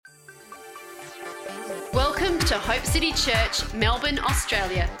Welcome to Hope City Church, Melbourne,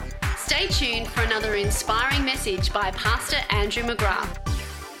 Australia. Stay tuned for another inspiring message by Pastor Andrew McGrath.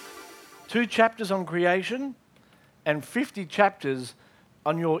 2 chapters on creation and 50 chapters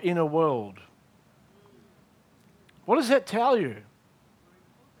on your inner world. What does that tell you?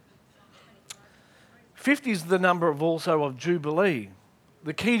 50 is the number of Jubilee.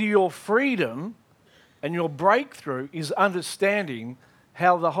 The key to your freedom and your breakthrough is understanding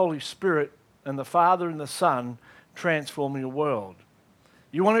how the Holy Spirit and the Father and the Son transform your world.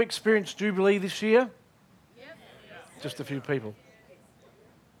 You want to experience Jubilee this year? Yep. Just a few people.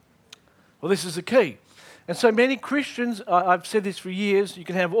 Well, this is the key. And so many Christians, I've said this for years, you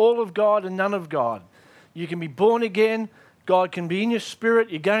can have all of God and none of God. You can be born again, God can be in your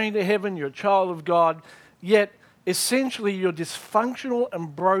spirit, you're going to heaven, you're a child of God, yet essentially you're dysfunctional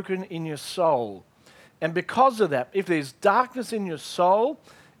and broken in your soul. And because of that, if there's darkness in your soul,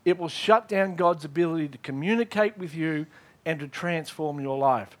 it will shut down God's ability to communicate with you and to transform your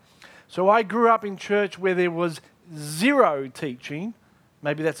life. So I grew up in church where there was zero teaching,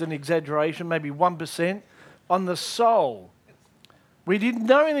 maybe that's an exaggeration, maybe 1%, on the soul. We didn't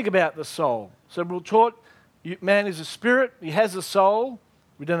know anything about the soul. So we were taught man is a spirit, he has a soul,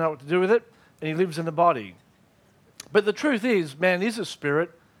 we don't know what to do with it, and he lives in the body. But the truth is, man is a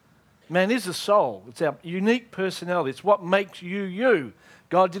spirit, man is a soul. It's our unique personality. It's what makes you you.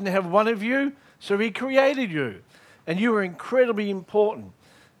 God didn't have one of you, so he created you. And you are incredibly important.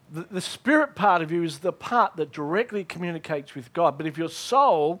 The spirit part of you is the part that directly communicates with God. But if your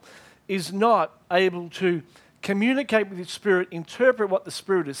soul is not able to communicate with your spirit, interpret what the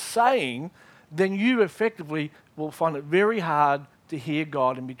spirit is saying, then you effectively will find it very hard to hear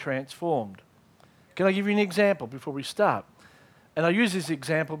God and be transformed. Can I give you an example before we start? And I use this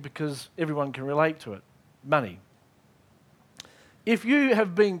example because everyone can relate to it. Money. If you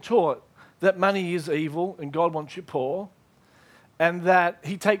have been taught that money is evil and God wants you poor, and that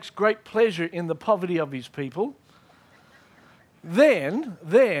he takes great pleasure in the poverty of his people, then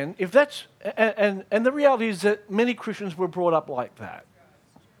if that's, and the reality is that many Christians were brought up like that.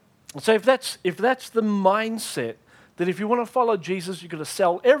 So if that's the mindset, that if you want to follow Jesus, you've got to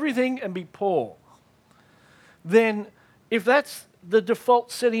sell everything and be poor, then if that's the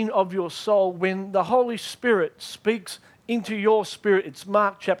default setting of your soul, when the Holy Spirit speaks into your spirit, it's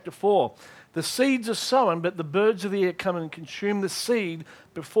Mark chapter 4. The seeds are sown, but the birds of the air come and consume the seed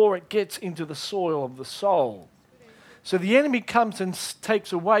before it gets into the soil of the soul. So the enemy comes and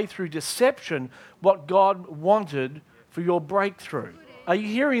takes away through deception what God wanted for your breakthrough. Are you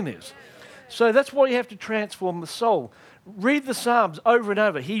hearing this? So that's why you have to transform the soul. Read the Psalms over and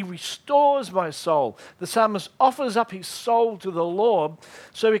over. He restores my soul. The psalmist offers up his soul to the Lord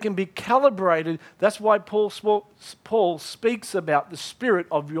so it can be calibrated. That's why Paul speaks about the spirit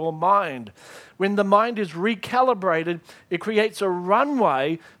of your mind. When the mind is recalibrated, it creates a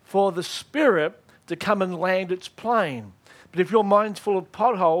runway for the spirit to come and land its plane. But if your mind's full of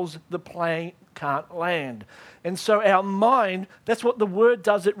potholes, the plane can't land. And so our mind, that's what the word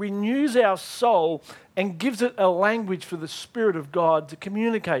does. It renews our soul and gives it a language for the Spirit of God to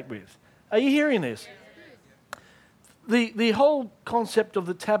communicate with. Are you hearing this? The whole concept of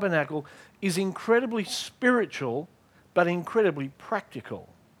the tabernacle is incredibly spiritual, but incredibly practical.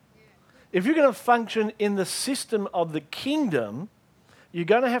 If you're going to function in the system of the kingdom, you're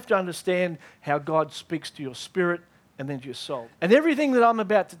going to have to understand how God speaks to your spirit and then to your soul. And everything that I'm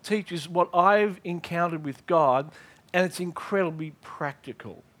about to teach is what I've encountered with God, and it's incredibly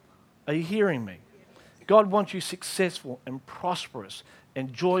practical. Are you hearing me? God wants you successful and prosperous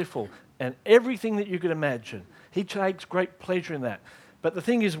and joyful and everything that you could imagine. He takes great pleasure in that. But the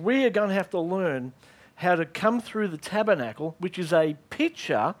thing is, we are going to have to learn how to come through the tabernacle, which is a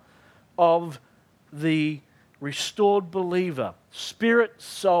picture of the restored believer, spirit,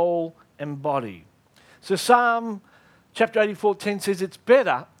 soul, and body. So Psalm chapter 84:10 says it's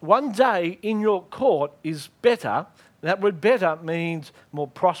better. One day in your court is better. That word better means more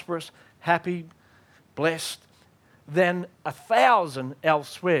prosperous, happy, blessed than 1,000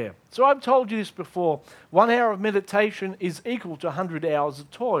 elsewhere. So I've told you this before. 1 hour of meditation is equal to 100 hours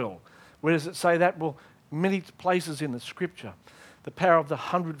of toil. Where does it say that? Well, many places in the scripture. The power of the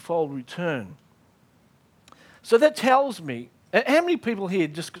 100-fold return. So that tells me, how many people here,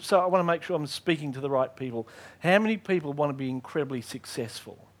 just so I want to make sure I'm speaking to the right people, how many people want to be incredibly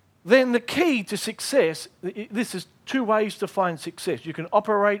successful? Then the key to success, this is 2 ways to find success. You can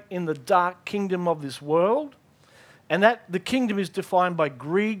operate in the dark kingdom of this world, and that the kingdom is defined by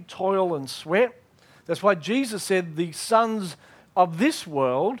greed, toil, and sweat. That's why Jesus said the sons of this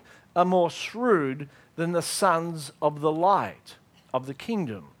world are more shrewd than the sons of the light of the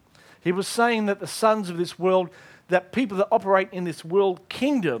kingdom. He was saying that the sons of this world, that people that operate in this world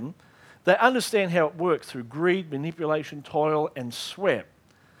kingdom, they understand how it works through greed, manipulation, toil, and sweat.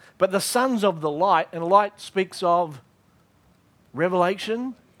 But the sons of the light, and light speaks of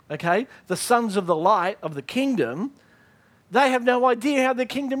revelation, okay? The sons of the light of the kingdom, they have no idea how the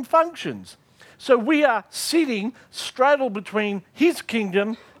kingdom functions. So we are sitting straddled between his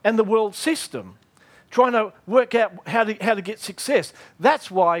kingdom and the world system, trying to work out how to get success. That's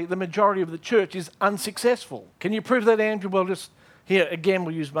why the majority of the church is unsuccessful. Can you prove that, Andrew? Well, just here again,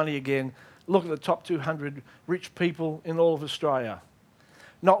 we'll use money again. Look at the top 200 rich people in all of Australia.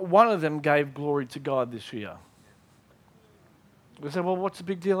 Not one of them gave glory to God this year. We say, well, what's the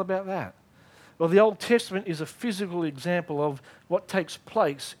big deal about that? Well, the Old Testament is a physical example of what takes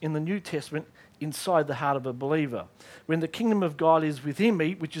place in the New Testament inside the heart of a believer. When the kingdom of God is within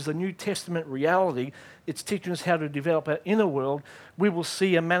me, which is a New Testament reality, it's teaching us how to develop our inner world. We will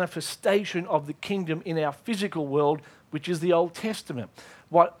see a manifestation of the kingdom in our physical world, which is the Old Testament.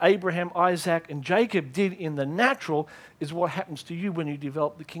 What Abraham, Isaac, and Jacob did in the natural is what happens to you when you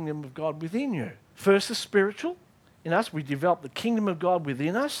develop the kingdom of God within you. First the spiritual. In us, we develop the kingdom of God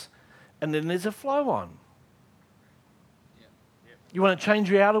within us, and then there's a flow on. You want to change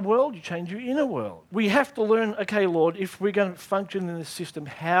your outer world, you change your inner world. We have to learn, okay, Lord, if we're going to function in this system,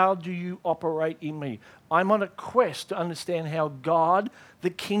 how do you operate in me? I'm on a quest to understand how God, the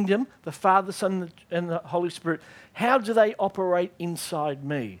kingdom, the Father, Son, and the Holy Spirit, how do they operate inside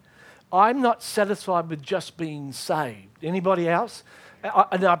me? I'm not satisfied with just being saved. Anybody else?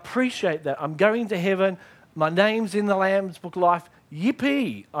 And I appreciate that. I'm going to heaven. My name's in the Lamb's Book of Life.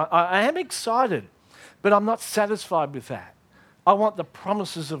 Yippee. I am excited, but I'm not satisfied with that. I want the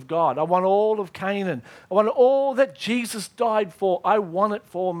promises of God. I want all of Canaan. I want all that Jesus died for. I want it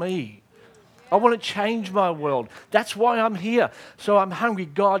for me. I want to change my world. That's why I'm here. So I'm hungry.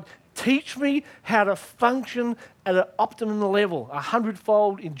 God, teach me how to function at an optimum level,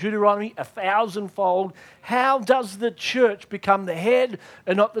 100-fold in Deuteronomy, 1,000-fold. How does the church become the head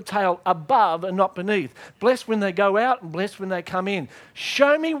and not the tail, above and not beneath? Blessed when they go out and blessed when they come in.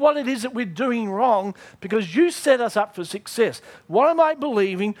 Show me what it is that we're doing wrong, because you set us up for success. What am I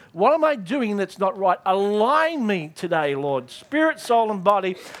believing? What am I doing that's not right? Align me today, Lord, spirit, soul, and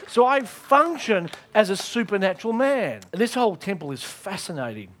body, so I function as a supernatural man. This whole temple is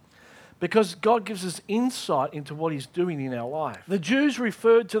fascinating, because God gives us insight into what he's doing in our life. The Jews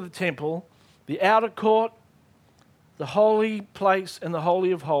referred to the temple, the outer court, the holy place, and the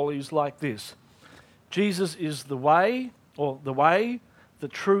Holy of Holies like this. Jesus is the way, the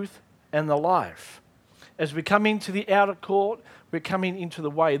truth, and the life. As we come into the outer court, we're coming into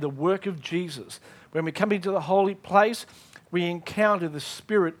the way, the work of Jesus. When we come into the holy place, we encounter the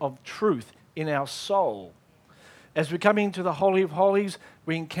Spirit of truth in our soul. As we come into the Holy of Holies,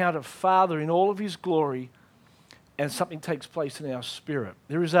 we encounter Father in all of his glory, and something takes place in our spirit.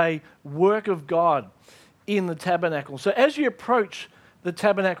 There is a work of God in the tabernacle. So as you approach the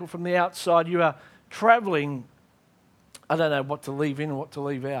tabernacle from the outside, you are traveling. I don't know what to leave in and what to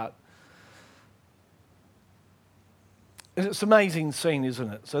leave out. It's an amazing scene,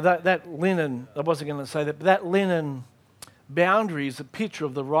 isn't it? So that linen, I wasn't going to say that, but that linen boundary is a picture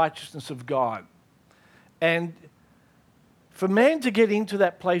of the righteousness of God. And for man to get into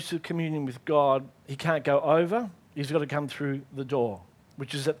that place of communion with God, he can't go over. He's got to come through the door,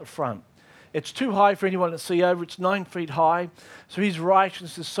 which is at the front. It's too high for anyone to see over. It's 9 feet high. So his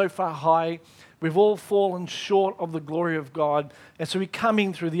righteousness is so far high. We've all fallen short of the glory of God. And so we come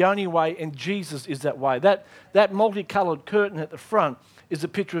in through the only way, and Jesus is that way. That multicolored curtain at the front is a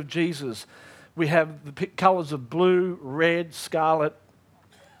picture of Jesus. We have the colors of blue, red, scarlet,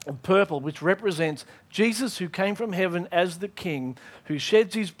 and purple, which represents Jesus, who came from heaven as the King, who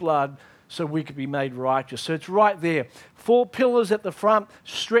sheds his blood so we could be made righteous. So it's right there. 4 pillars at the front,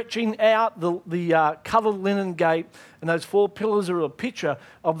 stretching out the coloured linen gate, and those 4 pillars are a picture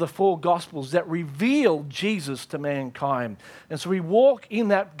of the 4 Gospels that reveal Jesus to mankind. And so we walk in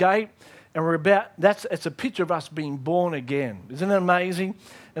that gate, and it's a picture of us being born again. Isn't it amazing?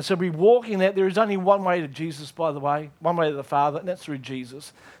 And so we walk in that. There is only one way to Jesus, by the way, one way to the Father, and that's through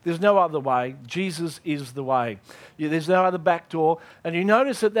Jesus. There's no other way. Jesus is the way. There's no other back door. And you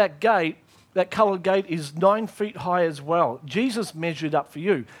notice that gate, that coloured gate, is 9 feet high as well. Jesus measured up for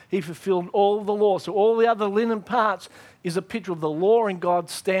you. He fulfilled all the law. So all the other linen parts is a picture of the law and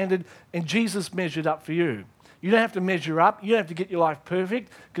God's standard, and Jesus measured up for you. You don't have to measure up. You don't have to get your life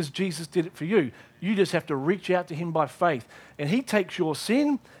perfect, because Jesus did it for you. You just have to reach out to him by faith. And he takes your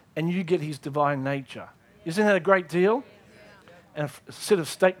sin and you get his divine nature. Isn't that a great deal? And a set of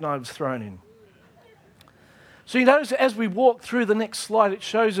steak knives thrown in. So you notice as we walk through the next slide, it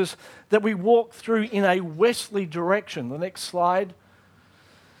shows us that we walk through in a westerly direction. The next slide.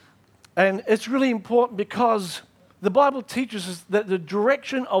 And it's really important because the Bible teaches us that the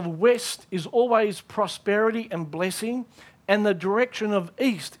direction of west is always prosperity and blessing, and the direction of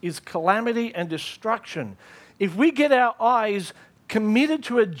east is calamity and destruction. If we get our eyes committed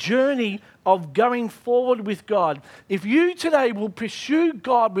to a journey of going forward with God, if you today will pursue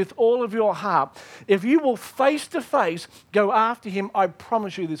God with all of your heart, if you will face to face go after Him, I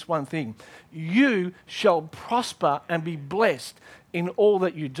promise you this one thing: you shall prosper and be blessed in all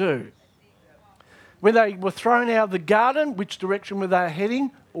that you do. When they were thrown out of the garden, which direction were they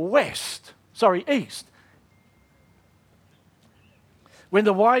heading? East. When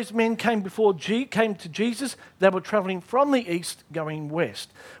the wise men came to Jesus, they were traveling from the east going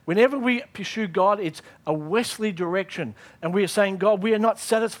west. Whenever we pursue God, it's a westerly direction. And we are saying, God, we are not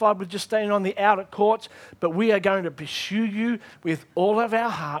satisfied with just staying on the outer courts, but we are going to pursue you with all of our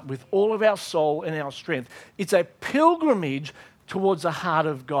heart, with all of our soul and our strength. It's a pilgrimage towards the heart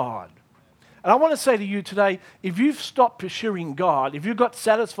of God. And I want to say to you today, if you've stopped pursuing God, if you've got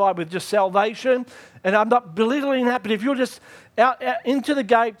satisfied with just salvation, and I'm not belittling that, but if you're just out into the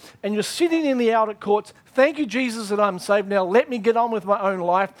gate and you're sitting in the outer courts, thank you, Jesus, that I'm saved now, let me get on with my own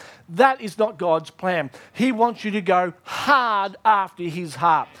life, that is not God's plan. He wants you to go hard after His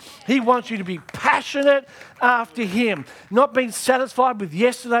heart. He wants you to be passionate after Him, not being satisfied with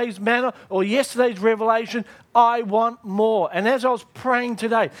yesterday's manna or yesterday's revelation. I want more. And as I was praying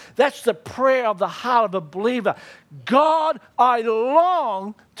today, that's the prayer of the heart of a believer. God, I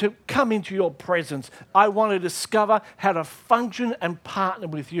long to come into your presence. I want to discover how to function and partner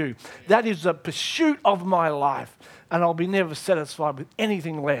with you. That is the pursuit of my life, and I'll be never satisfied with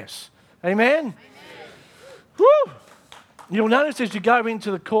anything less. Amen? Amen. Woo! You'll notice as you go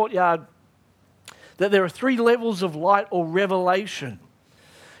into the courtyard that there are 3 levels of light or revelation.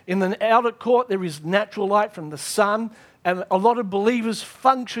 In the outer court, there is natural light from the sun, and a lot of believers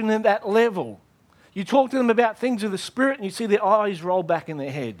function in that level. You talk to them about things of the Spirit, and you see their eyes roll back in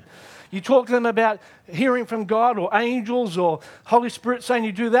their head. You talk to them about hearing from God or angels or Holy Spirit saying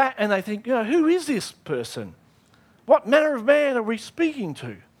you do that, and they think, who is this person? What manner of man are we speaking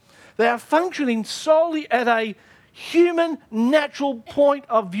to? They are functioning solely at a human, natural point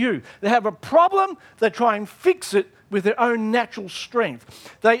of view. They have a problem, they try and fix it with their own natural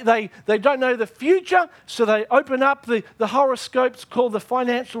strength. They don't know the future, so they open up the horoscopes called the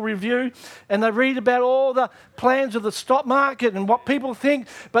Financial Review, and they read about all the plans of the stock market and what people think,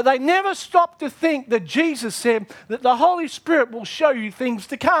 but they never stop to think that Jesus said that the Holy Spirit will show you things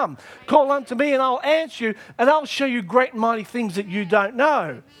to come. Call unto me and I'll answer you, and I'll show you great and mighty things that you don't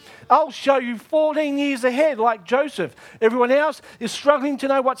know. I'll show you 14 years ahead like Joseph. Everyone else is struggling to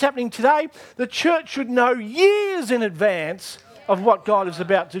know what's happening today. The church should know years in advance of what God is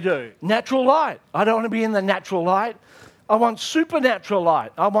about to do. Natural light. I don't want to be in the natural light. I want supernatural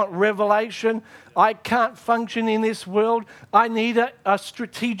light. I want revelation. I can't function in this world. I need a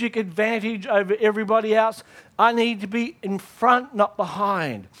strategic advantage over everybody else. I need to be in front, not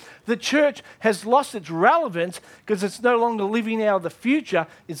behind. The church has lost its relevance because it's no longer living out of the future,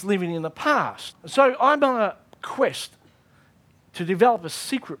 it's living in the past. So I'm on a quest to develop a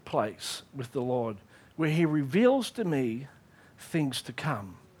secret place with the Lord where He reveals to me things to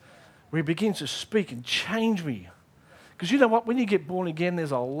come, where He begins to speak and change me. Because you know what? When you get born again,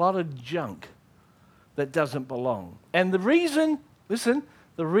 there's a lot of junk that doesn't belong. And the reason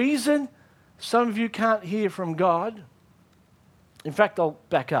some of you can't hear from God, in fact, I'll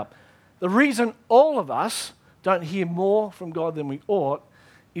back up. The reason all of us don't hear more from God than we ought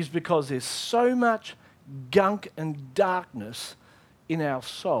is because there's so much gunk and darkness in our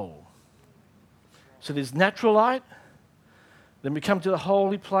soul. So there's natural light, then we come to the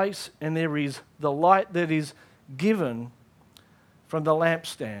holy place, and there is the light that is given from the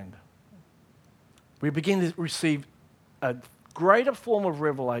lampstand. We begin to receive a greater form of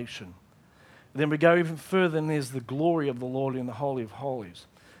revelation. Then we go even further, and there's the glory of the Lord in the Holy of Holies.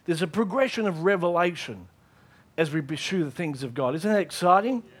 There's a progression of revelation as we pursue the things of God. Isn't that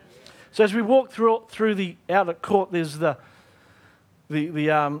exciting? So as we walk through the outer court, there's the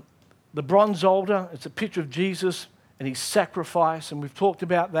bronze altar. It's a picture of Jesus and His sacrifice, and we've talked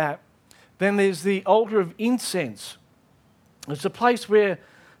about that. Then there's the altar of incense. It's a place where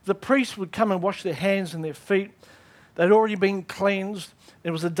the priests would come and wash their hands and their feet. They'd already been cleansed. It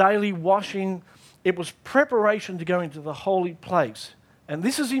was a daily washing. It was preparation to go into the holy place. And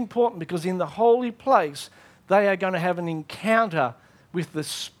this is important because in the holy place, they are going to have an encounter with the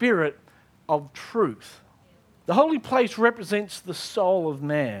Spirit of truth. The holy place represents the soul of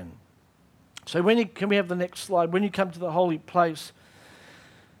man. So can we have the next slide? When you come to the holy place,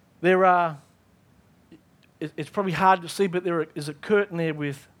 it's probably hard to see, but there is a curtain there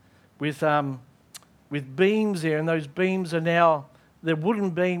with beams there, and those beams are now, they're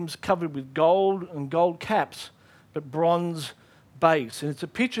wooden beams covered with gold and gold caps, but bronze base. And it's a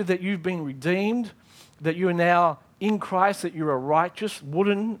picture that you've been redeemed, that you are now in Christ, that you're a righteous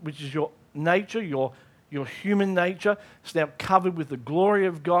wooden, which is your nature, your human nature. It's now covered with the glory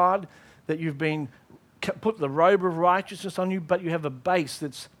of God, that you've been put the robe of righteousness on you, but you have a base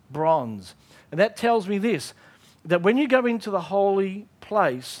that's bronze. And that tells me this, that when you go into the holy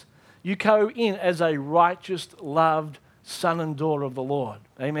place, you go in as a righteous, loved son and daughter of the Lord.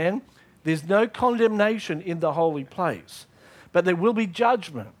 Amen? There's no condemnation in the holy place, but there will be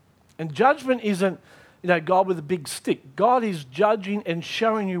judgment. And judgment isn't, God with a big stick. God is judging and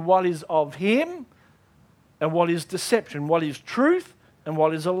showing you what is of Him and what is deception, what is truth and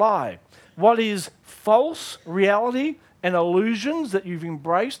what is a lie, what is false reality and illusions that you've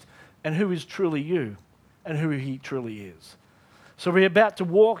embraced, and who is truly you and who He truly is. So we're about to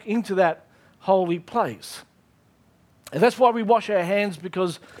walk into that holy place. And that's why we wash our hands,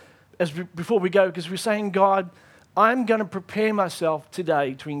 because before we go, because we're saying, God, I'm going to prepare myself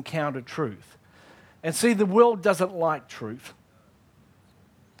today to encounter truth. And see, the world doesn't like truth.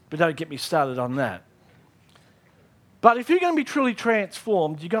 But don't get me started on that. But if you're going to be truly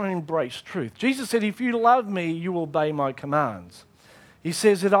transformed, you're going to embrace truth. Jesus said, if you love me, you will obey my commands. He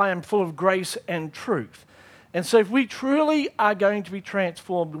says that I am full of grace and truth. And so if we truly are going to be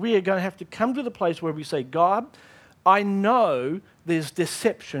transformed, we are going to have to come to the place where we say, God, I know there's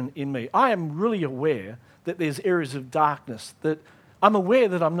deception in me. I am really aware that there's areas of darkness, that I'm aware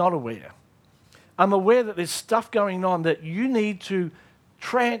that I'm not aware. I'm aware that there's stuff going on that you need to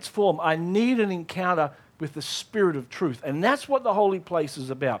transform. I need an encounter with the Spirit of truth. And that's what the holy place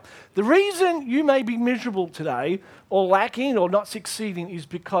is about. The reason you may be miserable today or lacking or not succeeding is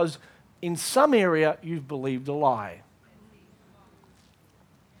because in some area you've believed a lie.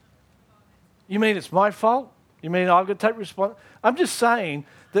 You mean it's my fault? You mean I've got to take responsibility? I'm just saying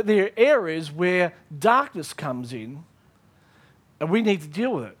that there are areas where darkness comes in and we need to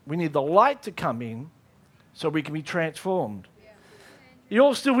deal with it. We need the light to come in so we can be transformed. You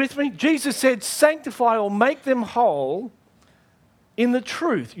all still with me? Jesus said, sanctify or make them whole in the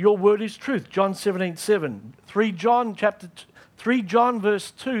truth. Your word is truth. John 17:7. 3 John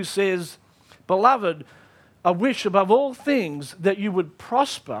verse 2 says, beloved, I wish above all things that you would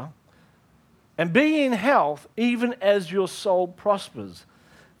prosper and be in health even as your soul prospers.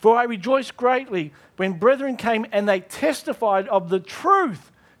 For I rejoiced greatly when brethren came and they testified of the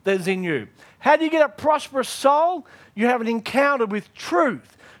truth that is in you. How do you get a prosperous soul? You have an encounter with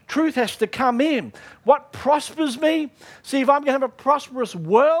truth. Truth has to come in. What prospers me? See, if I'm going to have a prosperous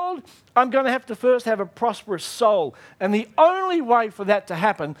world, I'm going to have to first have a prosperous soul. And the only way for that to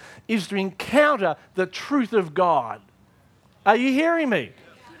happen is to encounter the truth of God. Are you hearing me?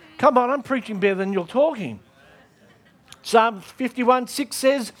 Come on, I'm preaching better than you're talking. Psalm 51:6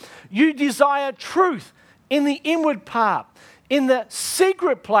 says, you desire truth in the inward part. In the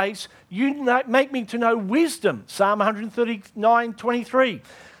secret place, you make me to know wisdom. Psalm 139:23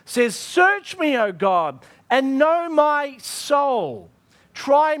 says, search me, O God, and know my soul.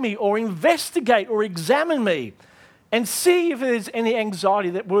 Try me or investigate or examine me and see if there's any anxiety.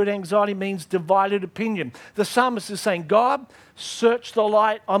 That word anxiety means divided opinion. The psalmist is saying, God, search the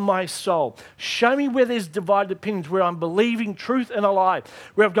light on my soul. Show me where there's divided opinions, where I'm believing truth and a lie,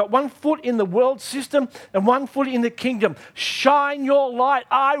 where I've got one foot in the world system and one foot in the kingdom. Shine your light.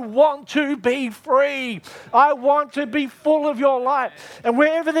 I want to be free. I want to be full of your light. And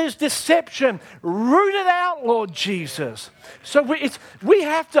wherever there's deception, root it out, Lord Jesus. So we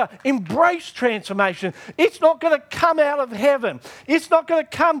have to embrace transformation. It's not going to come out of heaven. It's not going to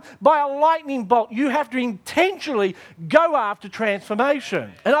come by a lightning bolt. You have to intentionally go after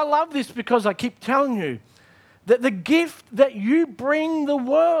transformation. And I love this because I keep telling you that the gift that you bring the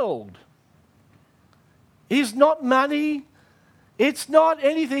world is not money. It's not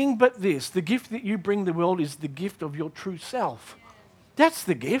anything but this. The gift that you bring the world is the gift of your true self. That's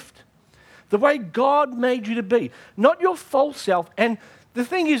the gift. The way God made you to be, not your false self. And the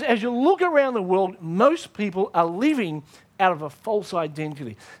thing is, as you look around the world, most people are living out of a false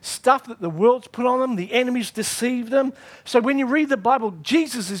identity. Stuff that the world's put on them, the enemies deceive them. So when you read the Bible,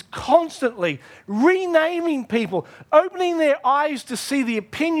 Jesus is constantly renaming people, opening their eyes to see the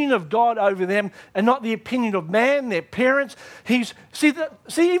opinion of God over them and not the opinion of man, their parents. See,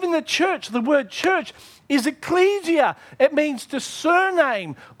 even the church, the word church is ecclesia. It means to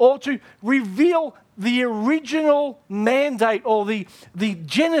surname or to reveal the original mandate or the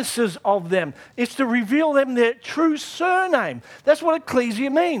genesis of them. It's to reveal them their true surname. That's what ecclesia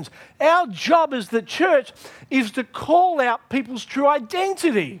means. Our job as the church is to call out people's true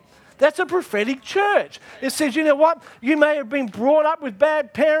identity. That's a prophetic church. It says, you know what? You may have been brought up with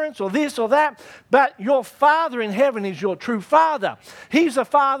bad parents or this or that, but your Father in heaven is your true Father. He's the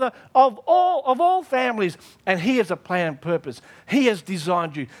Father of all families, and He has a plan and purpose. He has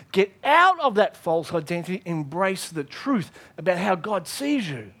designed you. Get out of that false identity, embrace the truth about how God sees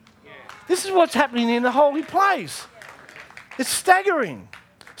you. Yeah. This is what's happening in the holy place. It's staggering.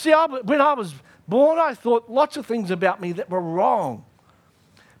 See, when I was born, I thought lots of things about me that were wrong.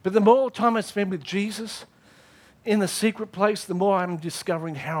 But the more time I spend with Jesus in the secret place, the more I'm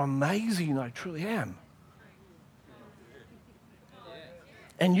discovering how amazing I truly am.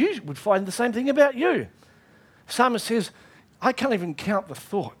 And you would find the same thing about you. Psalmist says, I can't even count the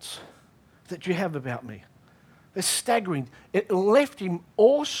thoughts that you have about me. They're staggering. It left him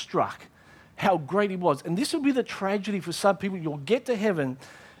awestruck how great he was. And this will be the tragedy for some people. You'll get to heaven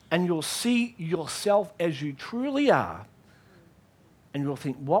and you'll see yourself as you truly are. And you'll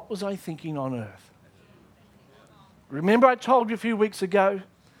think, what was I thinking on earth? Remember I told you a few weeks ago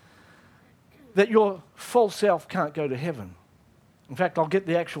that your false self can't go to heaven. In fact, I'll get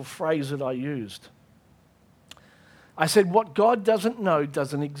the actual phrase that I used. I said, what God doesn't know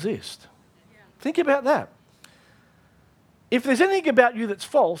doesn't exist. Think about that. If there's anything about you that's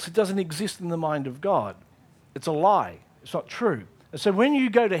false, it doesn't exist in the mind of God. It's a lie. It's not true. And so when you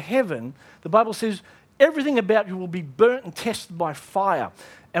go to heaven, the Bible says, everything about you will be burnt and tested by fire.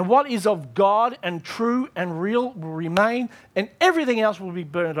 And what is of God and true and real will remain, and everything else will be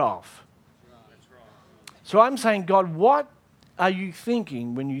burnt off. That's right. So I'm saying, God, what are you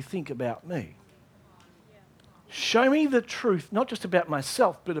thinking when you think about me? Show me the truth, not just about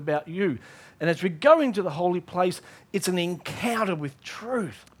myself, but about you. And as we go into the holy place, it's an encounter with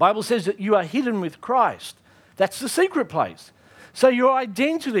truth. The Bible says that you are hidden with Christ. That's the secret place. So your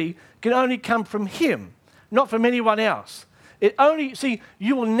identity can only come from Him, not from anyone else.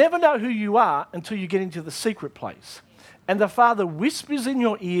 You will never know who you are until you get into the secret place. And the Father whispers in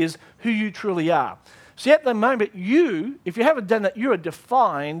your ears who you truly are. See, at the moment, if you haven't done that, you are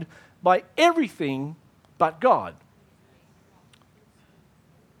defined by everything but God.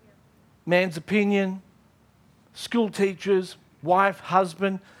 Man's opinion, school teachers, wife,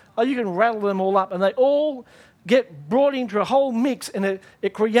 husband, you can rattle them all up and they all get brought into a whole mix and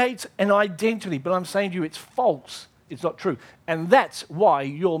it creates an identity. But I'm saying to you, it's false. It's not true. And that's why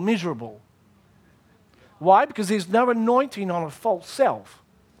you're miserable. Why? Because there's no anointing on a false self.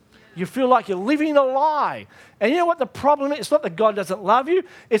 You feel like you're living a lie. And you know what the problem is? It's not that God doesn't love you.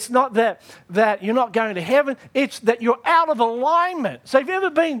 It's not that you're not going to heaven. It's that you're out of alignment. So have you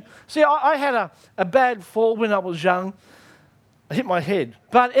ever been... See, I had a bad fall when I was young. I hit my head.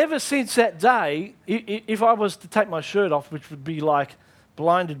 But ever since that day, if I was to take my shirt off, which would be like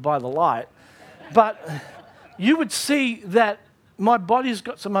blinded by the light, but you would see that my body's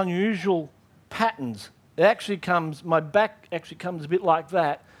got some unusual patterns. My back actually comes a bit like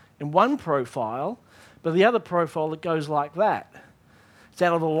that in one profile, but the other profile, it goes like that. It's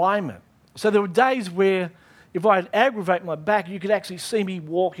out of alignment. So there were days where if I'd aggravate my back, you could actually see me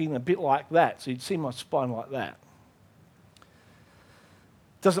walking a bit like that. So you'd see my spine like that.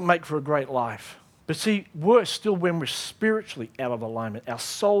 Doesn't make for a great life. But see, worse still when we're spiritually out of alignment. Our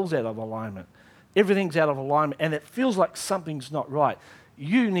soul's out of alignment. Everything's out of alignment, and it feels like something's not right.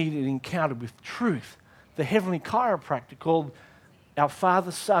 You need an encounter with truth. The heavenly chiropractor called our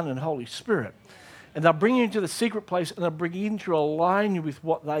Father, Son, and Holy Spirit. And they'll bring you into the secret place, and they'll bring you in to align you with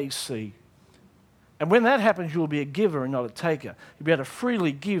what they see. And when that happens, you'll be a giver and not a taker. You'll be able to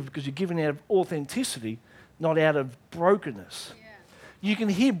freely give because you're giving out of authenticity, not out of brokenness. You can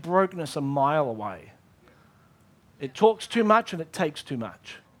hear brokenness a mile away. It talks too much and it takes too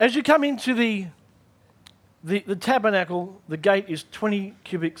much. As you come into the tabernacle, the gate is 20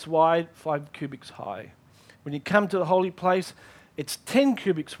 cubits wide, 5 cubits high. When you come to the holy place, it's 10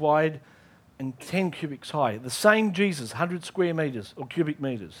 cubits wide and 10 cubits high. The same Jesus, 100 square meters or cubic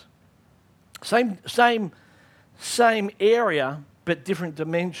meters. Same area, but different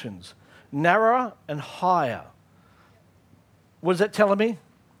dimensions. Narrower and higher. What is that telling me?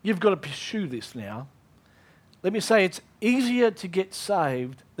 You've got to pursue this now. Let me say it's easier to get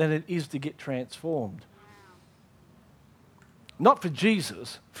saved than it is to get transformed. Not for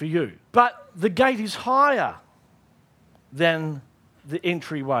Jesus, for you. But the gate is higher than the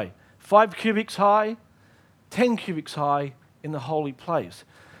entryway. 5 cubits high, 10 cubits high in the holy place.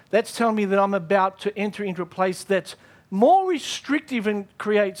 That's telling me that I'm about to enter into a place that's more restrictive and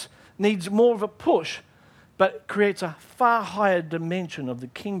creates needs more of a push, but creates a far higher dimension of the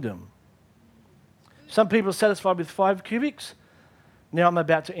kingdom. Some people are satisfied with 5 cubics. Now I'm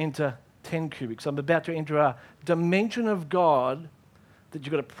about to enter 10 cubics. I'm about to enter a dimension of God that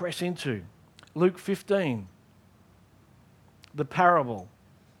you've got to press into. Luke 15, the parable.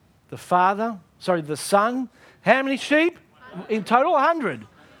 The son. How many sheep? In total, 100.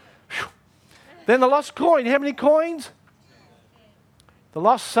 Then the lost coin. How many coins? The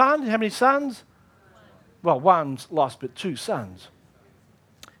lost son. How many sons? Well, one's lost, but 2 sons.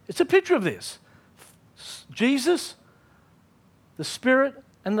 It's a picture of this. Jesus, the Spirit,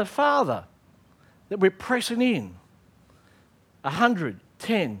 and the Father that we're pressing in. 100,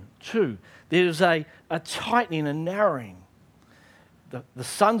 10, 2. There's a tightening, a narrowing. The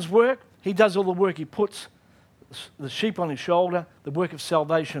Son's work, he does all the work. He puts the sheep on his shoulder, the work of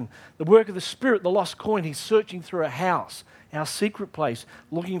salvation. The work of the Spirit, the lost coin, he's searching through a house, our secret place,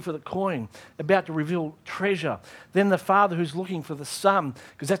 looking for the coin, about to reveal treasure. Then the Father who's looking for the Son,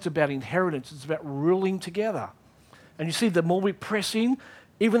 because that's about inheritance. It's about ruling together. And you see, the more we press in,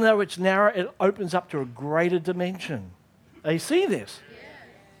 even though it's narrow, it opens up to a greater dimension. Are you seeing this?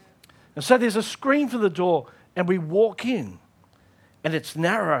 And so there's a screen for the door, and we walk in. And it's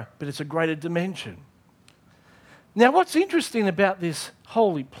narrow, but it's a greater dimension. Now, what's interesting about this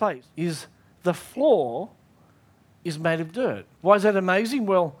holy place is the floor is made of dirt. Why is that amazing?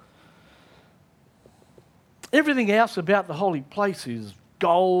 Well, everything else about the holy place is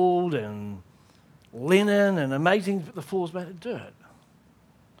gold and linen and amazing, but the floor is made of dirt.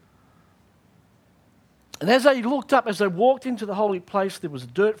 And as they looked up, as they walked into the holy place, there was a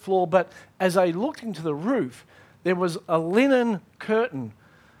dirt floor, but as they looked into the roof, there was a linen curtain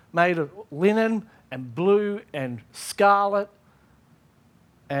made of linen and blue and scarlet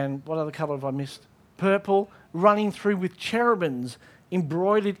and what other colour have I missed? Purple, running through with cherubims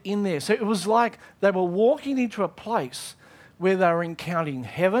embroidered in there. So it was like they were walking into a place where they were encountering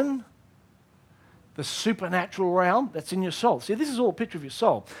heaven, the supernatural realm that's in your soul. See, this is all a picture of your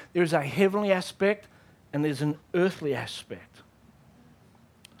soul. There is a heavenly aspect and there's an earthly aspect.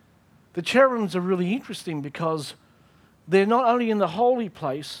 The cherubims are really interesting because they're not only in the holy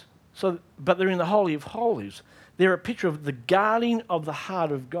place, but they're in the Holy of Holies. They're a picture of the guarding of the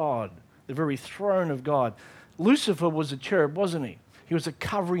heart of God, the very throne of God. Lucifer was a cherub, wasn't he? He was a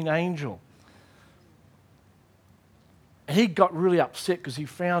covering angel. And he got really upset because he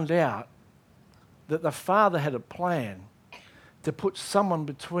found out that the Father had a plan to put someone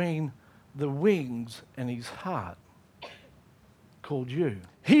between the wings and his heart, called you.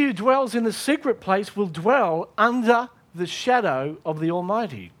 He who dwells in the secret place will dwell under the shadow of the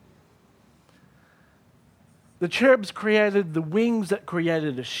Almighty. The cherubs created the wings that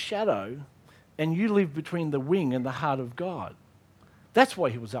created a shadow, and you live between the wing and the heart of God. That's why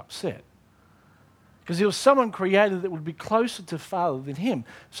he was upset. Because there was someone created that would be closer to Father than him.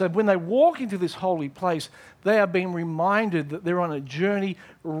 So when they walk into this holy place, they are being reminded that they're on a journey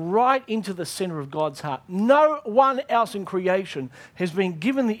right into the center of God's heart. No one else in creation has been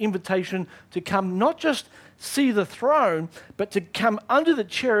given the invitation to come, not just see the throne, but to come under the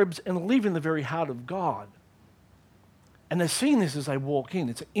cherubs and live in the very heart of God. And they're seeing this as they walk in.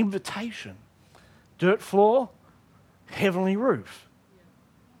 It's an invitation. Dirt floor, heavenly roof.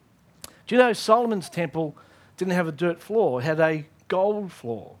 Do you know Solomon's temple didn't have a dirt floor, it had a gold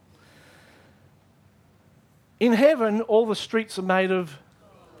floor. In heaven, all the streets are made of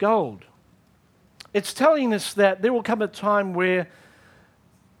gold. It's telling us that there will come a time where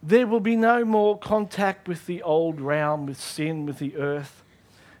there will be no more contact with the old realm, with sin, with the earth.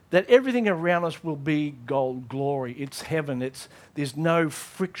 That everything around us will be gold glory. It's heaven. There's no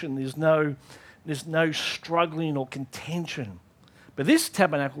friction. There's no struggling or contention. But this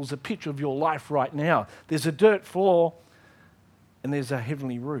tabernacle is a picture of your life right now. There's a dirt floor and there's a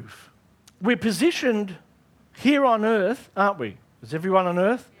heavenly roof. We're positioned here on earth, aren't we? Is everyone on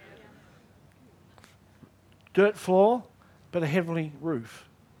earth? Dirt floor, but a heavenly roof.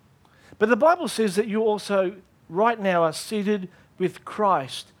 But the Bible says that you also right now are seated with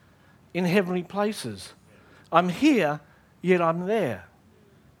Christ in heavenly places. I'm here, yet I'm there.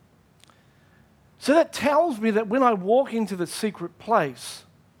 So that tells me that when I walk into the secret place,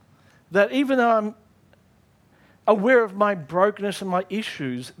 that even though I'm aware of my brokenness and my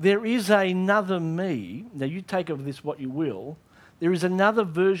issues, there is another me. Now you take of this what you will. There is another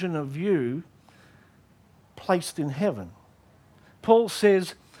version of you placed in heaven. Paul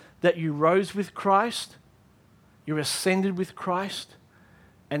says that you rose with Christ, you're ascended with Christ,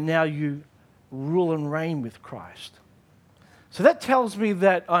 and now you rule and reign with Christ. So that tells me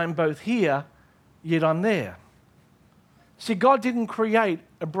that I'm both here, yet I'm there. See, God didn't create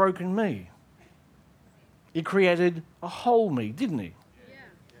a broken me. He created a whole me, didn't he? Yeah.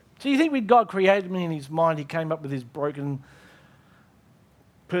 So you think when God created me in his mind, he came up with this broken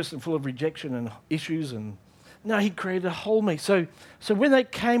person full of rejection and issues? And no, he created a whole me. So when they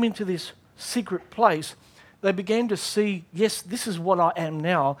came into this secret place, they began to see, yes, this is what I am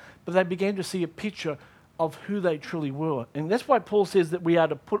now, but they began to see a picture of who they truly were. And that's why Paul says that we are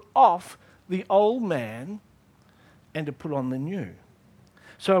to put off the old man and to put on the new.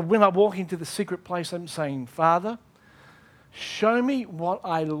 So when I walk into the secret place, I'm saying, Father, show me what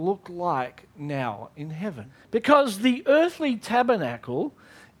I look like now in heaven. Because the earthly tabernacle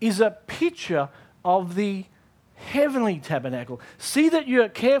is a picture of the heavenly tabernacle. See that you are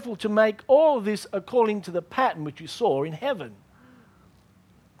careful to make all of this according to the pattern which you saw in heaven.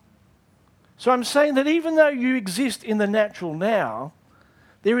 So I'm saying that even though you exist in the natural now,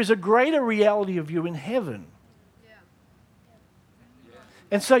 there is a greater reality of you in heaven.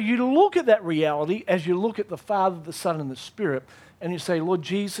 And so you look at that reality as you look at the Father, the Son, and the Spirit, and you say, Lord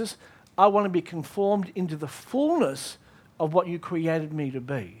Jesus, I want to be conformed into the fullness of what you created me to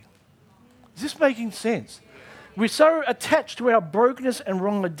be. Is this making sense? We're so attached to our brokenness and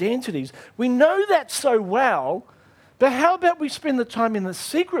wrong identities. We know that so well, but how about we spend the time in the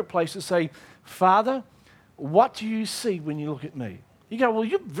secret place to say, Father, what do you see when you look at me? You go, well,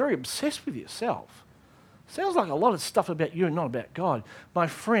 you're very obsessed with yourself. Sounds like a lot of stuff about you and not about God. My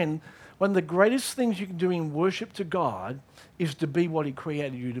friend, one of the greatest things you can do in worship to God is to be what he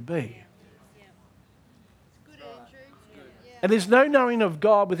created you to be. And there's no knowing of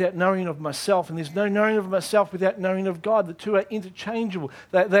God without knowing of myself, and there's no knowing of myself without knowing of God. The two are interchangeable.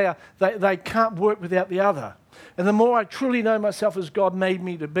 They can't work without the other. And the more I truly know myself as God made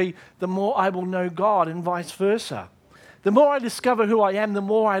me to be, the more I will know God, and vice versa. The more I discover who I am, the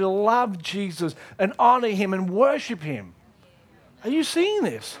more I love Jesus and honor him and worship him. Are you seeing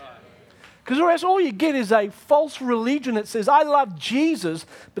this? Because whereas all you get is a false religion that says, I love Jesus,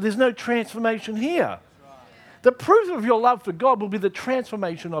 but there's no transformation here. The proof of your love for God will be the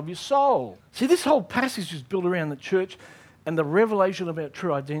transformation of your soul. See, this whole passage is built around the church and the revelation of our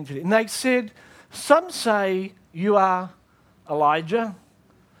true identity. And they said, some say you are Elijah,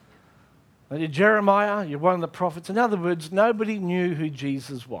 you're Jeremiah, you're one of the prophets. In other words, nobody knew who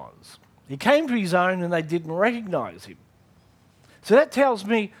Jesus was. He came to his own and they didn't recognize him. So that tells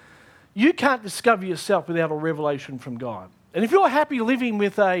me you can't discover yourself without a revelation from God. And if you're happy living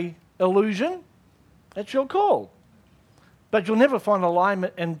with an illusion, that's your call. But you'll never find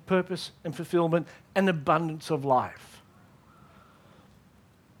alignment and purpose and fulfillment and abundance of life.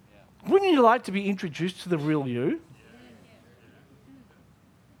 Wouldn't you like to be introduced to the real you?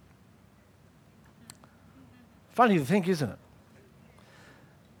 Funny to think, isn't it?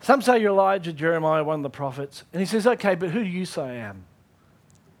 Some say you're Elijah, Jeremiah, one of the prophets. And he says, okay, but who do you say I am?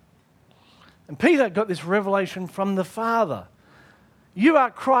 And Peter got this revelation from the Father. You are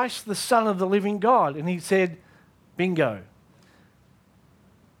Christ, the Son of the living God. And he said, bingo.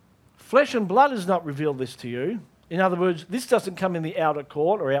 Flesh and blood has not revealed this to you. In other words, this doesn't come in the outer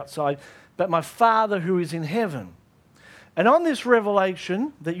court or outside, but my Father who is in heaven. And on this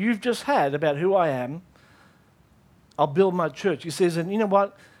revelation that you've just had about who I am, I'll build my church. He says, and you know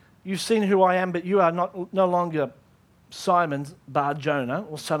what? You've seen who I am, but you are no longer Simon bar Jonah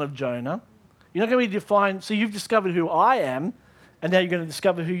or son of Jonah. You're not going to be defined. So you've discovered who I am, and now you're going to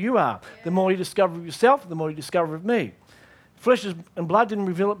discover who you are. Yeah. The more you discover of yourself, the more you discover of me. Flesh and blood didn't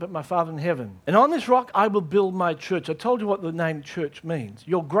reveal it, but my Father in heaven. And on this rock, I will build my church. I told you what the name church means.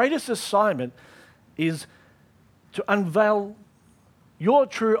 Your greatest assignment is to unveil your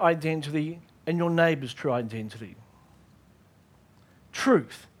true identity and your neighbour's true identity.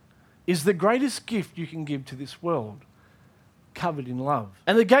 Truth is the greatest gift you can give to this world, covered in love.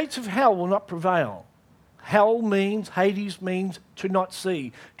 And the gates of hell will not prevail. Hell means, Hades means to not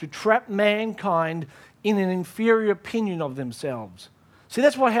see, to trap mankind in an inferior opinion of themselves. See,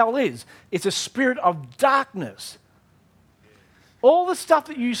 that's what hell is. It's a spirit of darkness. All the stuff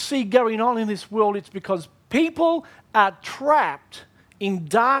that you see going on in this world, it's because people are trapped in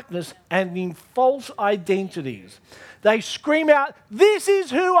darkness and in false identities. They scream out, this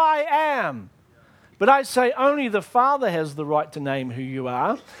is who I am. But I say only the Father has the right to name who you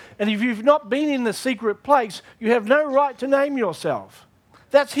are. And if you've not been in the secret place, you have no right to name yourself.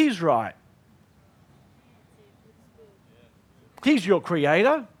 That's his right. He's your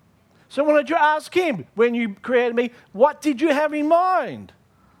creator. So why don't you ask him, when you created me, what did you have in mind?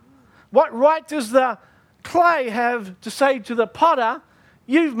 What right does the clay have to say to the potter,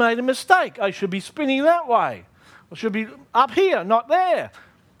 you've made a mistake. I should be spinning that way. I should be up here, not there.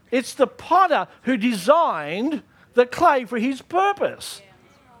 It's the potter who designed the clay for his purpose.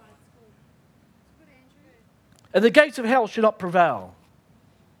 and the gates of hell shall not prevail.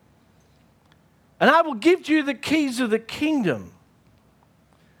 And I will give to you the keys of the kingdom.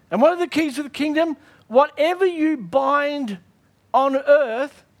 And what are the keys of the kingdom? Whatever you bind on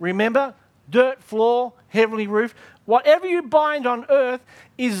earth, remember, dirt floor, heavenly roof, whatever you bind on earth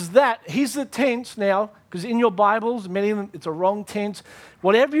is that. Here's the tense now, because in your Bibles, many of them, it's a wrong tense.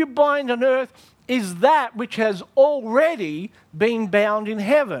 Whatever you bind on earth is that which has already been bound in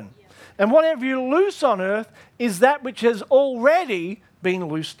heaven. And whatever you loose on earth is that which has already been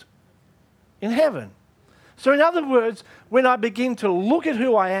loosed in heaven. So in other words, when I begin to look at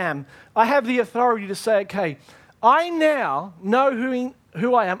who I am, I have the authority to say, okay, I now know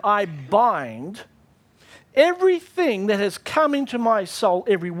who I am. I bind everything that has come into my soul,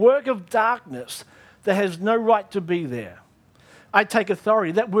 every work of darkness that has no right to be there. I take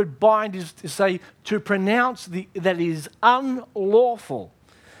authority. That word bind is to say, to pronounce that is unlawful.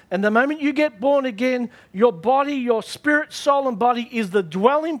 And the moment you get born again, your body, your spirit, soul, and body is the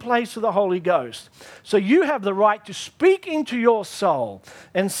dwelling place of the Holy Ghost. So you have the right to speak into your soul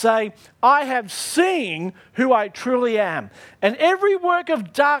and say, I have seen who I truly am. And every work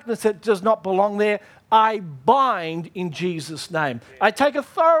of darkness that does not belong there, I bind in Jesus' name. I take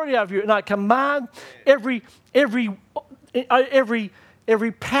authority over you and I command every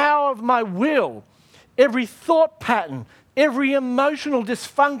power of my will, every thought pattern, every emotional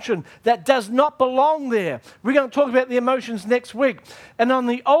dysfunction that does not belong there. We're going to talk about the emotions next week. And on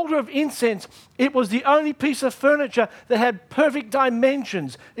the altar of incense, it was the only piece of furniture that had perfect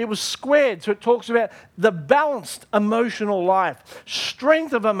dimensions. It was squared, so it talks about the balanced emotional life,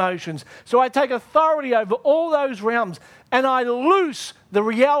 strength of emotions. So I take authority over all those realms and I loose the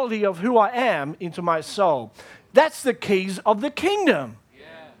reality of who I am into my soul. That's the keys of the kingdom.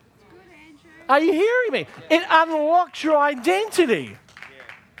 Are you hearing me? It unlocks your identity.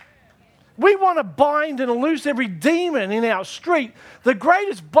 We want to bind and loose every demon in our street. The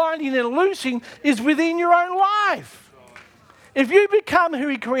greatest binding and loosing is within your own life. If you become who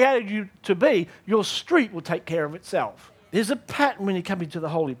He created you to be, your street will take care of itself. There's a pattern when you come into the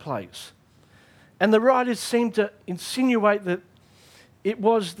holy place. And the writers seem to insinuate that it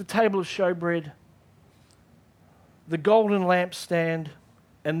was the table of showbread, the golden lampstand,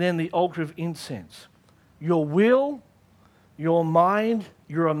 and then the altar of incense. Your will, your mind,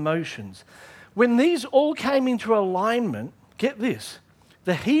 your emotions. When these all came into alignment, get this,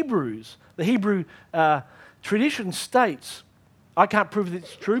 the Hebrew tradition states, I can't prove that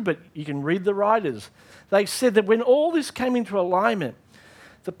it's true, but you can read the writers. They said that when all this came into alignment,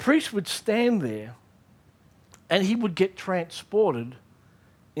 the priest would stand there and he would get transported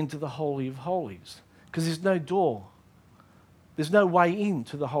into the Holy of Holies because there's no door. There's no way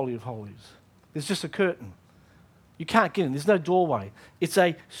into the Holy of Holies. There's just a curtain. You can't get in. There's no doorway. It's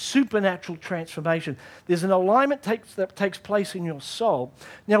a supernatural transformation. There's an alignment that takes place in your soul.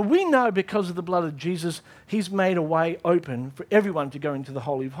 Now, we know because of the blood of Jesus, He's made a way open for everyone to go into the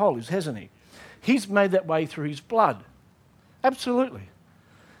Holy of Holies, hasn't He? He's made that way through His blood. Absolutely.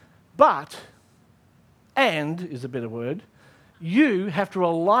 But, and is a better word, you have to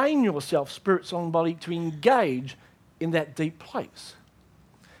align yourself, spirit, soul, and body, to engage in that deep place.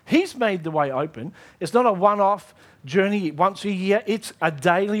 He's made the way open. It's not a one-off journey once a year. It's a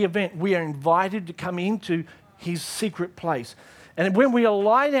daily event. We are invited to come into His secret place. And when we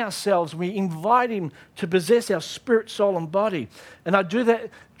align ourselves, we invite Him to possess our spirit, soul, and body. And I do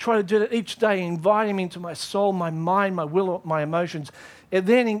that, try to do that each day, invite Him into my soul, my mind, my will, my emotions. And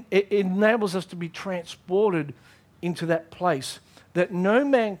then it enables us to be transported into that place that no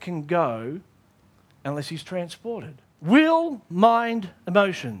man can go unless he's transported. Will, mind,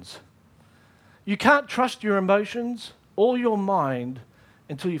 emotions. You can't trust your emotions or your mind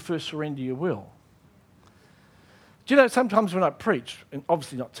until you first surrender your will. Do you know, sometimes when I preach, and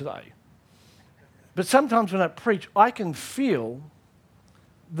obviously not today, but sometimes when I preach, I can feel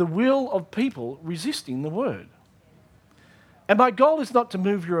the will of people resisting the word. And my goal is not to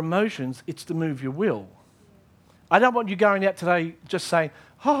move your emotions, it's to move your will. I don't want you going out today just saying,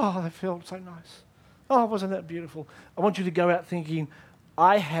 oh, that felt so nice. Oh, wasn't that beautiful? I want you to go out thinking,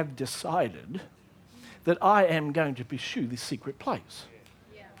 I have decided that I am going to pursue this secret place.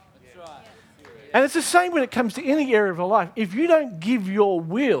 Yeah. That's right. And it's the same when it comes to any area of your life. If you don't give your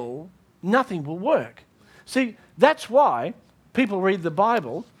will, nothing will work. See, that's why people read the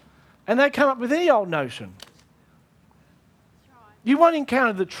Bible and they come up with any old notion. You won't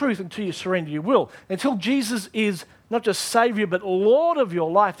encounter the truth until you surrender your will, until Jesus is not just Savior, but Lord of your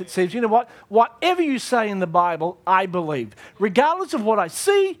life that says, you know what, whatever you say in the Bible, I believe. Regardless of what I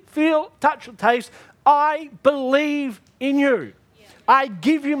see, feel, touch, or taste, I believe in you. Yeah. I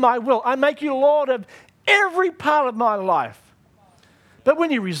give you my will. I make you Lord of Every part of my life. But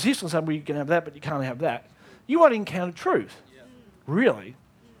when you resist and say, well, you can have that, but you can't have that, you won't encounter truth. Yeah. Really.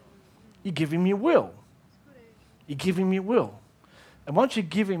 You give him your will. You give him your will. And once you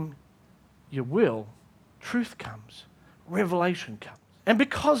give him your will, truth comes. Revelation comes. And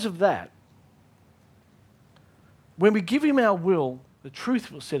because of that, when we give him our will, the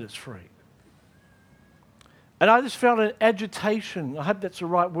truth will set us free. And I just felt an agitation. I hope that's the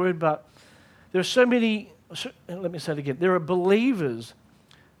right word, but there are so many, let me say it again. There are believers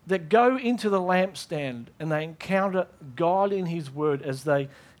that go into the lampstand and they encounter God in his word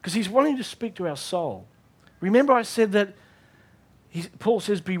because he's wanting to speak to our soul. Remember I said that Paul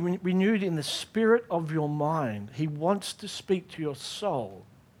says, be renewed in the spirit of your mind. He wants to speak to your soul.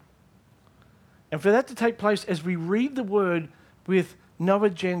 And for that to take place as we read the word with no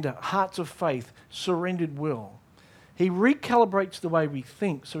agenda, hearts of faith, surrendered will, he recalibrates the way we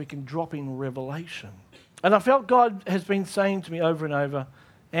think so he can drop in revelation. And I felt God has been saying to me over and over,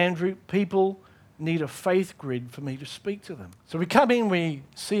 Andrew, people need a faith grid for me to speak to them. So we come in, we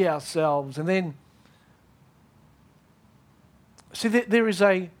see ourselves, and then see, there is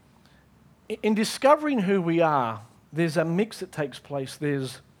in discovering who we are, there's a mix that takes place.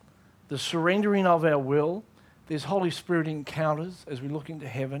 There's the surrendering of our will. There's Holy Spirit encounters as we look into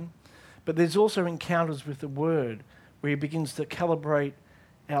heaven. But there's also encounters with the Word where he begins to calibrate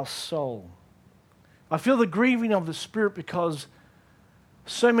our soul. I feel the grieving of the Spirit because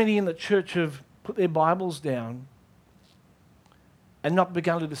so many in the church have put their Bibles down and not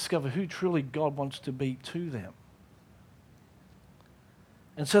begun to discover who truly God wants to be to them.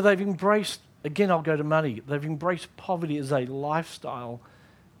 And so they've embraced, again I'll go to money, they've embraced poverty as a lifestyle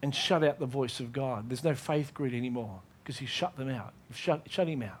and shut out the voice of God. There's no faith grid anymore because he's shut them out. You've shut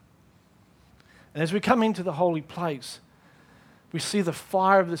him out. And as we come into the holy place, we see the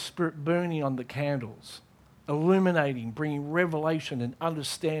fire of the Spirit burning on the candles, illuminating, bringing revelation and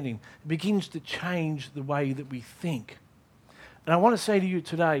understanding. It begins to change the way that we think. And I want to say to you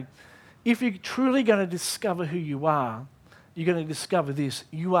today, if you're truly going to discover who you are, you're going to discover this: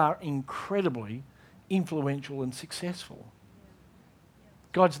 you are incredibly influential and successful.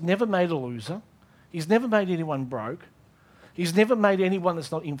 God's never made a loser. He's never made anyone broke. He's never made anyone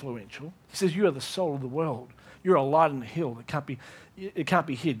that's not influential. He says you are the soul of the world. You're a light on the hill that can't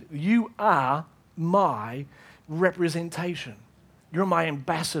be hid. You are my representation. You're my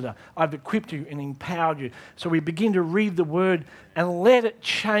ambassador. I've equipped you and empowered you. So we begin to read the word and let it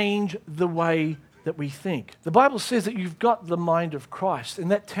change the way that we think. The Bible says that you've got the mind of Christ, and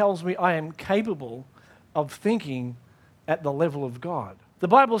that tells me I am capable of thinking at the level of God. The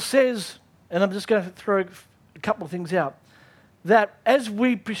Bible says, and I'm just going to throw a couple of things out, that as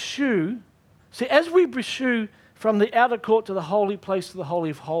we pursue from the outer court to the holy place to the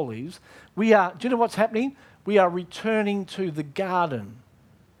Holy of Holies, do you know what's happening? We are returning to the garden.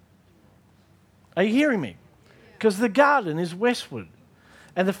 Are you hearing me? Because the garden is westward.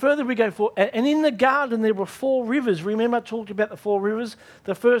 And the further we go forward, and in the garden there were 4 rivers. Remember I talked about the 4 rivers?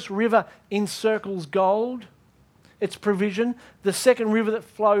 The first river encircles gold. It's provision. The second river that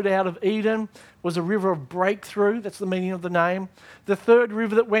flowed out of Eden was a river of breakthrough. That's the meaning of the name. The third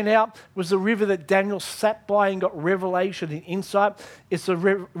river that went out was the river that Daniel sat by and got revelation and insight. It's a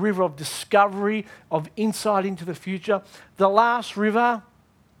river of discovery, of insight into the future. The last river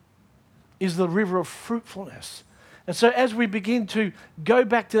is the river of fruitfulness. And so as we begin to go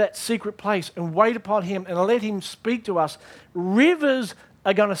back to that secret place and wait upon him and let him speak to us, rivers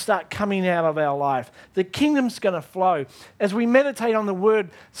are going to start coming out of our life. The kingdom's going to flow. As we meditate on the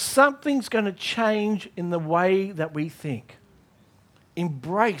word, something's going to change in the way that we think.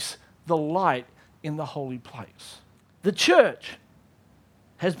 Embrace the light in the holy place. The church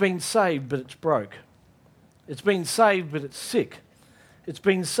has been saved, but it's broke. It's been saved, but it's sick. It's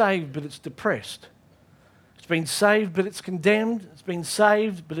been saved, but it's depressed. It's been saved, but it's condemned. It's been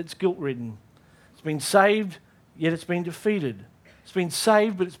saved, but it's guilt-ridden. It's been saved, yet it's been defeated. It's been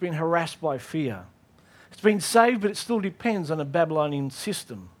saved, but it's been harassed by fear. It's been saved, but it still depends on a Babylonian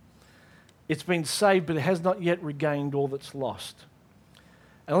system. It's been saved, but it has not yet regained all that's lost.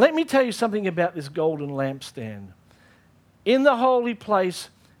 And let me tell you something about this golden lampstand. In the holy place,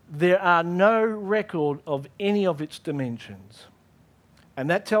 there are no record of any of its dimensions. And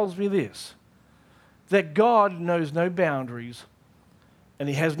that tells me this, that God knows no boundaries and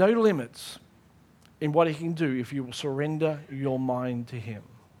he has no limits in what he can do if you will surrender your mind to him.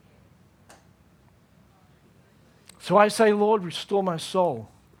 So I say, Lord, restore my soul.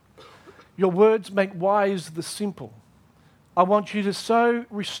 Your words make wise the simple. I want you to so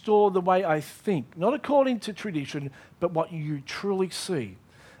restore the way I think, not according to tradition, but what you truly see.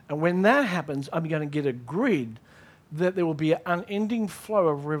 And when that happens, I'm going to get a grid that there will be an unending flow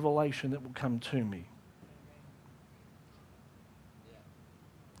of revelation that will come to me.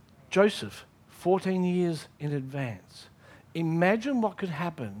 Joseph, 14 years in advance. Imagine what could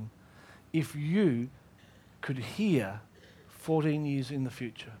happen if you could hear 14 years in the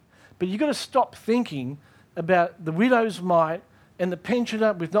future. But you've got to stop thinking about the widow's mite and the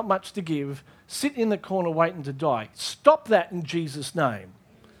pensioner with not much to give, sitting in the corner waiting to die. Stop that in Jesus' name,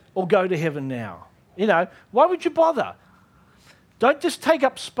 or go to heaven now. You know, why would you bother? Don't just take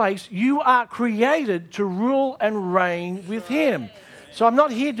up space. You are created to rule and reign with Him. So I'm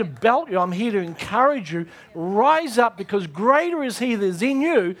not here to belt you. I'm here to encourage you. Rise up, because greater is He that is in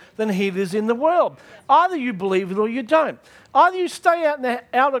you than he that is in the world. Either you believe it or you don't. Either you stay out in the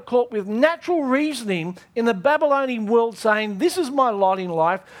outer court with natural reasoning in the Babylonian world saying, this is my lot in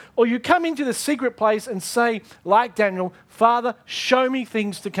life, or you come into the secret place and say, like Daniel, Father, show me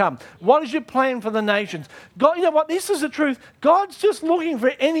things to come. What is your plan for the nations? God, you know what? This is the truth. God's just looking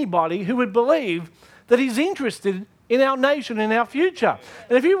for anybody who would believe that He's interested in our nation, in our future.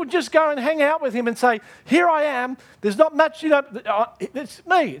 And if you would just go and hang out with Him and say, here I am, there's not much, it's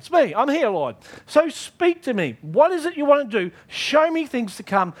me, I'm here, Lord. So speak to me. What is it you want to do? Show me things to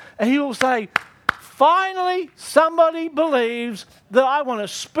come. And He will say, finally, somebody believes that I want to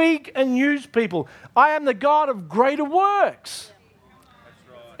speak and use people. I am the God of greater works.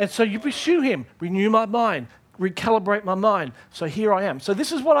 And so you pursue Him, renew my mind, recalibrate my mind. So here I am. So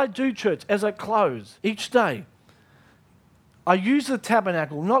this is what I do, church, as I close each day. I use the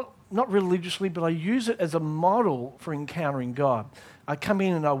tabernacle, not religiously, but I use it as a model for encountering God. I come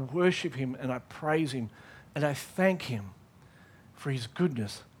in and I worship Him and I praise Him and I thank Him for His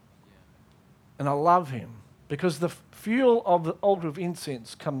goodness. And I love Him because the fuel of the altar of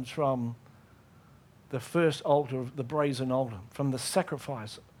incense comes from the first altar, the brazen altar, from the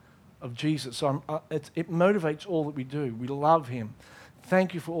sacrifice of Jesus. So it motivates all that we do. We love Him.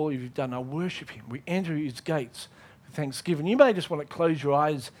 Thank you for all you've done. I worship Him. We enter His gates. Thanksgiving. You may just want to close your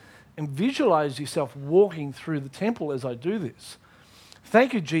eyes and visualize yourself walking through the temple as I do this.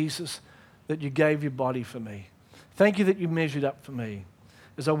 Thank you, Jesus, that you gave your body for me. Thank you that you measured up for me.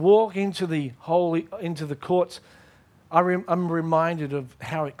 As I walk into the courts, I'm reminded of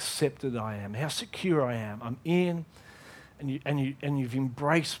how accepted I am, how secure I am. I'm in, and you've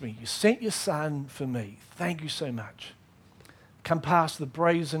embraced me. You sent your Son for me. Thank you so much. Come past the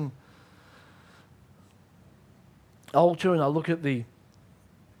brazen altar, and I look at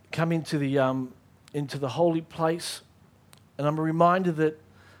come into the holy place, and I'm reminded that,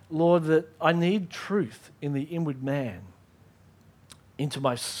 Lord, that I need truth in the inward man, into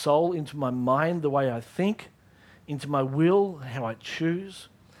my soul, into my mind, the way I think, into my will, how I choose.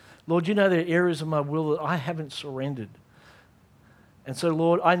 Lord, you know there are areas of my will that I haven't surrendered. And so,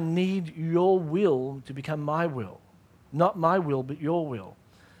 Lord, I need your will to become my will. Not my will, but your will.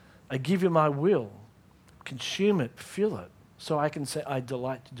 I give you my will. Consume it, feel it, so I can say, I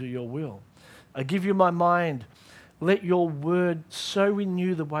delight to do your will. I give you my mind. Let your word so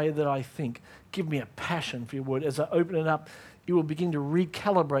renew the way that I think. Give me a passion for your word. As I open it up, it will begin to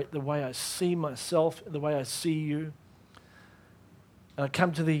recalibrate the way I see myself, the way I see you. And I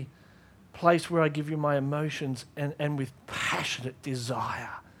come to the place where I give you my emotions, and with passionate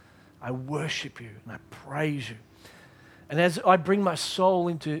desire, I worship you and I praise you. And as I bring my soul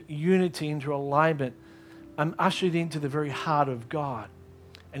into unity, into alignment, I'm ushered into the very heart of God.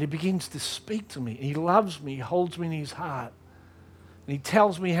 And He begins to speak to me. He loves me. He holds me in His heart. And He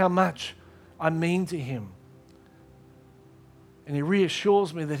tells me how much I mean to Him. And He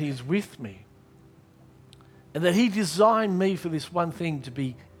reassures me that He's with me. And that He designed me for this one thing, to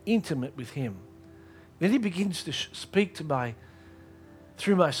be intimate with Him. Then He begins to speak to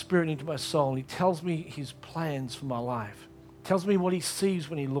through my spirit into my soul. And He tells me His plans for my life. Tells me what He sees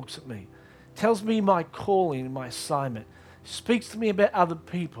when He looks at me. Tells me my calling and my assignment. Speaks to me about other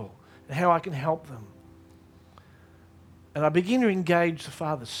people and how I can help them. And I begin to engage the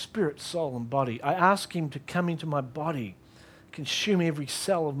Father, spirit, soul, and body. I ask Him to come into my body, consume every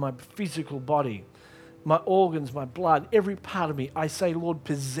cell of my physical body, my organs, my blood, every part of me. I say, Lord,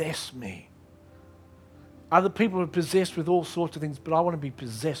 possess me. Other people are possessed with all sorts of things, but I want to be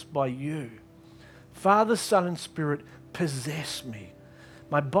possessed by you. Father, Son, and Spirit, possess me.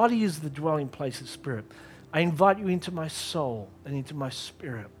 My body is the dwelling place of spirit. I invite you into my soul and into my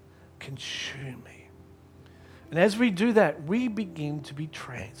spirit. Consume me. And as we do that, we begin to be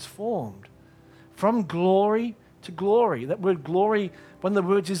transformed from glory to glory. That word glory, one of the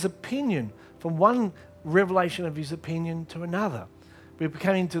words is opinion. From one revelation of His opinion to another. We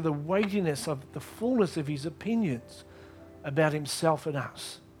become into the weightiness of the fullness of His opinions about Himself and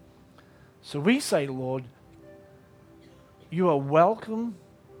us. So we say, Lord, you are welcome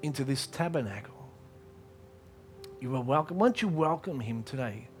into this tabernacle. You are welcome. Why don't you welcome him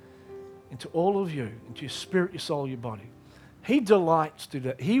today into all of you, into your spirit, your soul, your body. He delights to do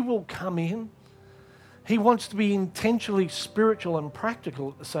that. He will come in. He wants to be intentionally spiritual and practical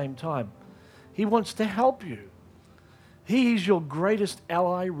at the same time. He wants to help you. He is your greatest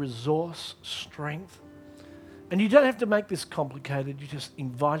ally, resource, strength. And you don't have to make this complicated. You just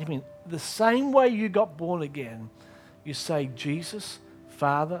invite him in. The same way you got born again, you say, Jesus,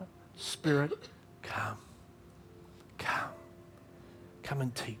 Father, Spirit, come. Come. Come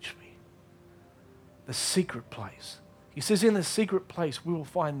and teach me. The secret place. He says in the secret place we will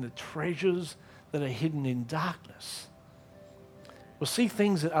find the treasures that are hidden in darkness. We'll see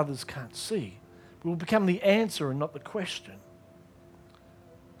things that others can't see. We'll become the answer and not the question.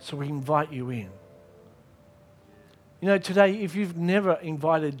 So we invite you in. You know, today, if you've never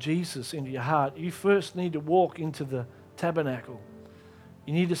invited Jesus into your heart, you first need to walk into the tabernacle.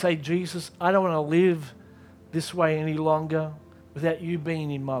 You need to say, Jesus, I don't want to live this way any longer without you being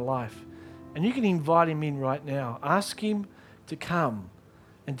in my life. And you can invite him in right now. Ask him to come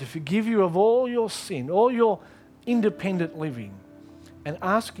and to forgive you of all your sin, all your independent living, and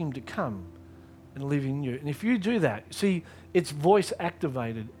ask him to come and live in you. And if you do that, see, it's voice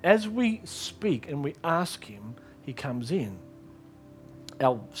activated. As we speak and we ask him, he comes in.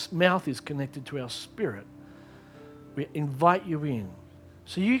 Our mouth is connected to our spirit. We invite you in.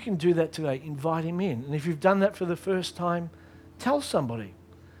 So you can do that today. Invite him in. And if you've done that for the first time, tell somebody.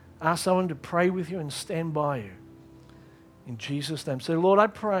 Ask someone to pray with you and stand by you. In Jesus' name. So, Lord, I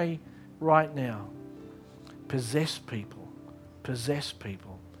pray right now, possess people,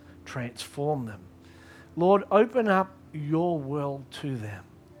 transform them. Lord, open up your world to them.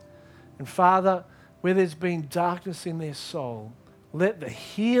 And Father, where there's been darkness in their soul, let the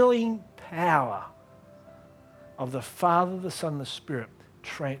healing power of the Father, the Son, the Spirit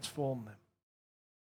transform them.